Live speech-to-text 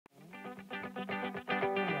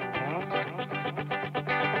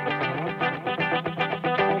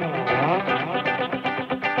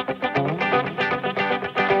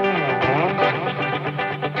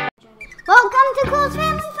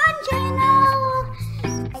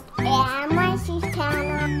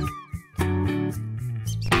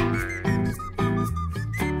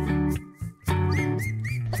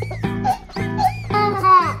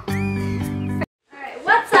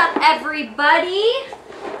everybody.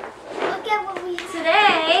 Look at what we have.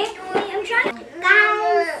 Today, I'm trying to...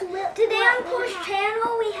 Guys, today on Course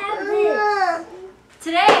Channel we have this.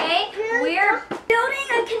 Today we're Building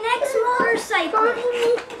a knex motorcycle.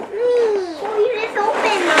 You just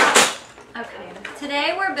open. okay.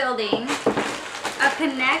 Today we're building a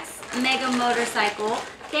knex mega motorcycle.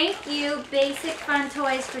 Thank you, Basic Fun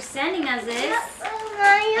Toys, for sending us this.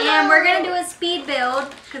 And we're gonna do a speed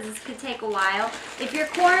build because this could take a while. If you're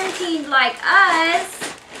quarantined like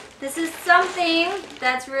us, this is something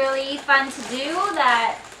that's really fun to do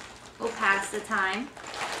that will pass the time.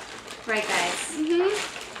 Right, guys?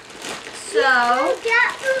 So,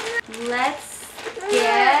 let's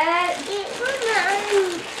get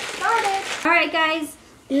started. Alright, guys.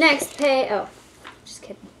 Next oh, just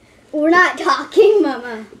kidding. We're not talking,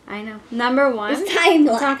 Mama. I know. Number one. It's time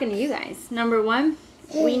I'm talking to you guys. Number one,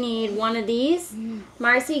 we need one of these.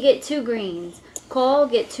 Marcy, get 2 greens. Cole,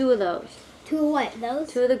 get 2 of those. 2 what? Those?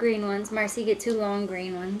 2 of the green ones. Marcy, get 2 long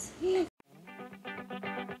green ones.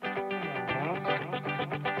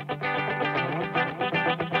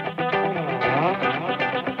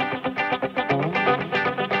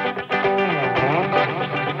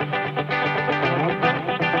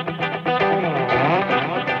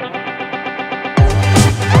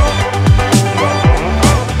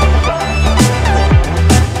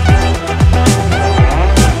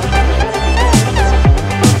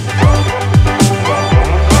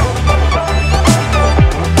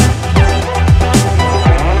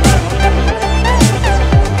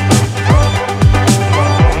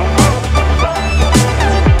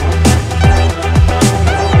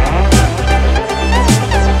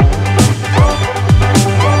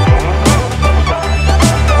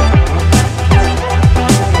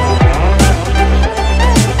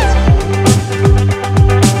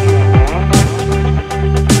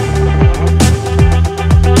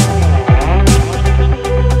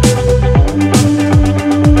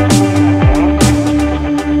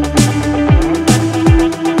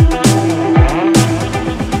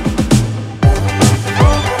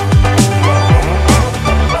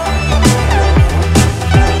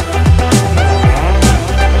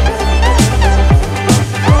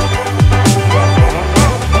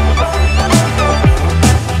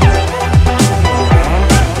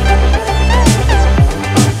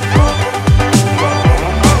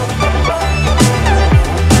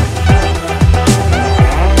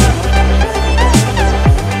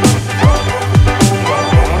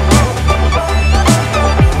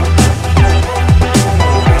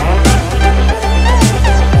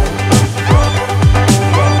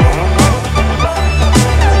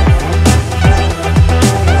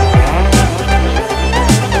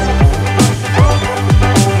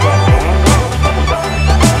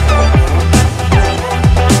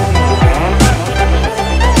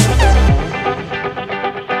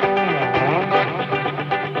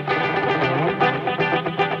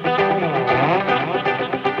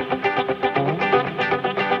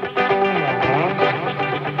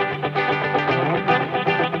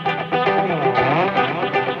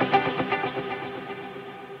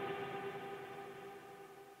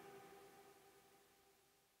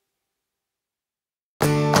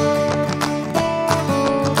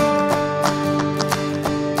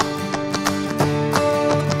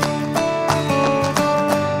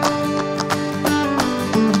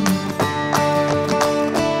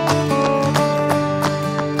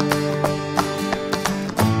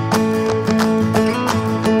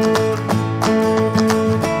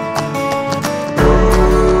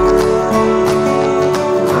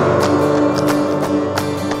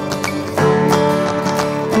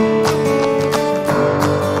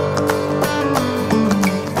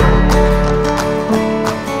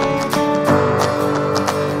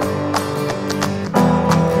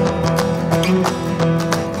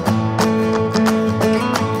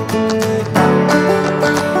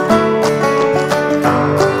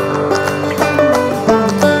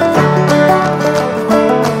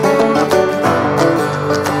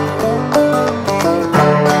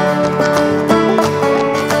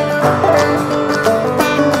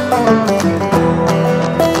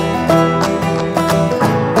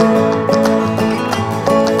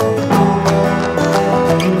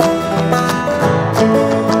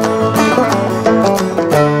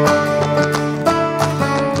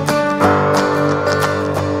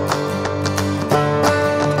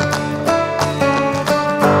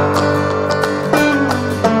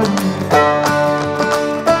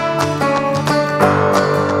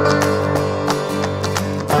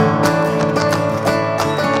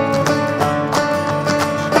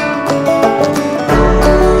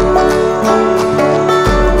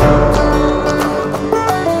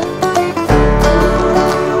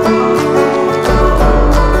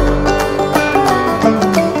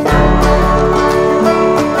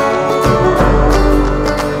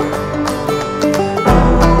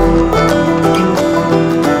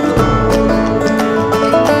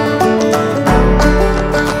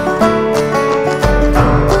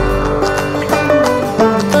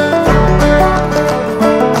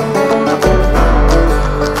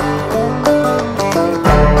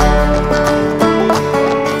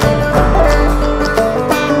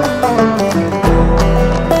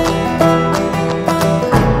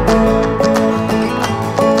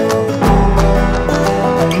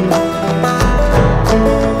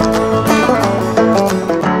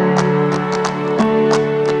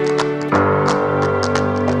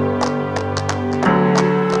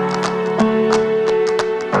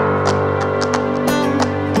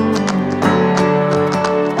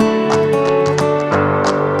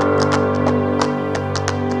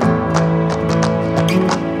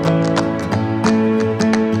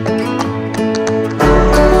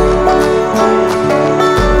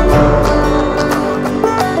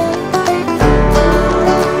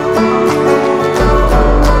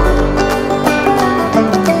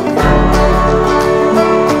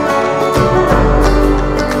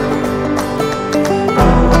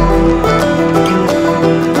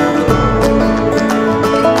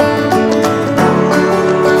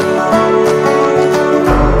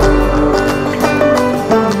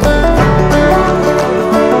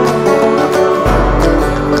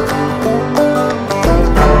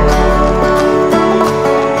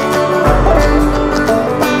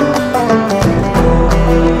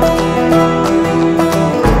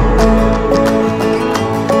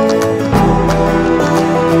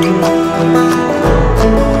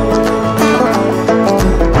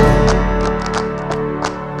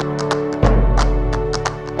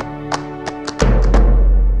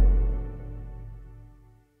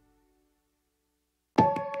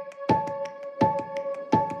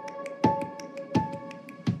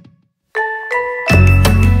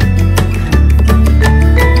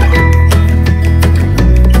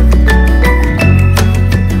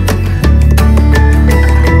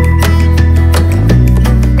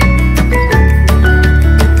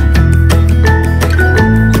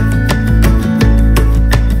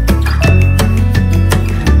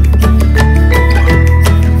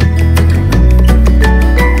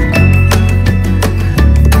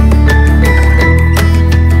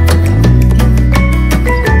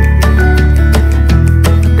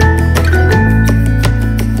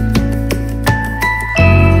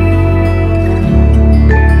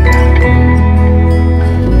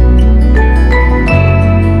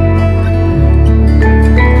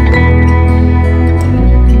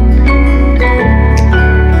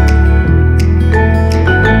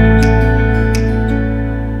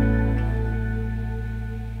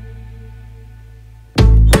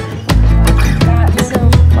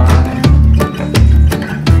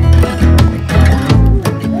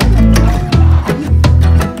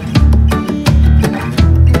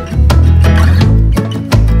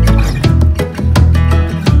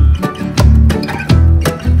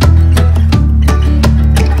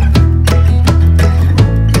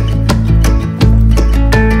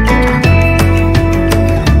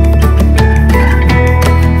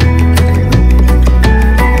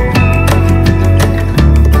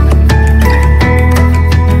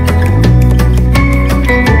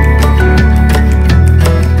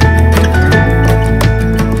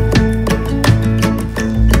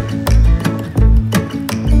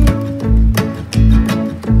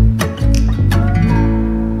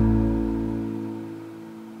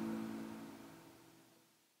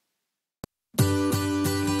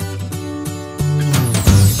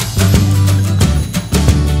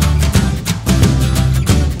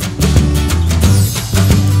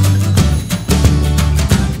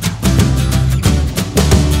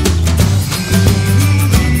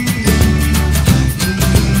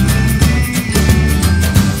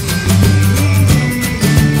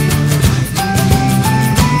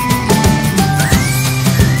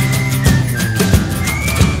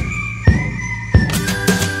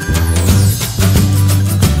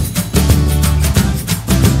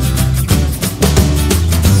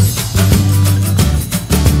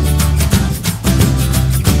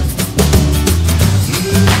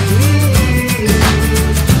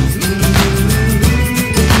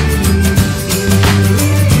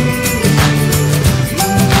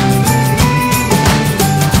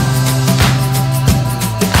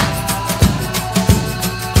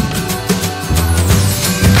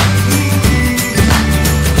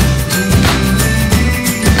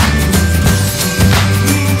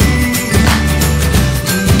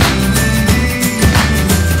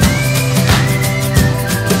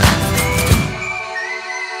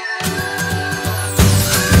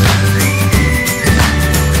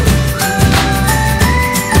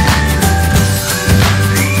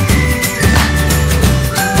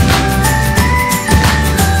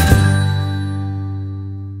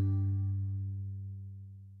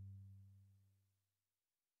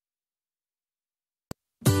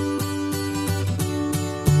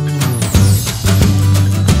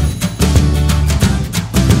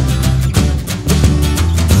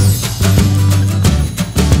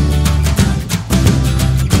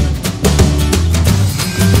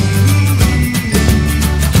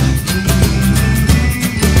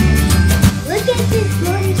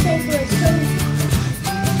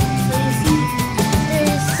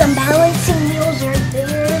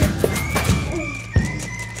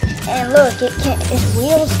 its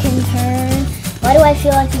wheels can turn. Why do I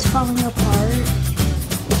feel like it's falling apart?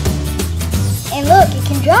 And look, it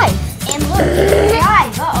can drive. And look, it can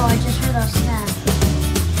drive. Uh-oh, I just heard a snap.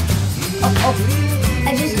 Oh.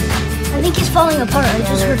 I think it's falling apart. I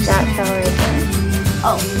just heard a snap.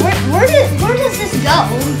 Oh, where does this go?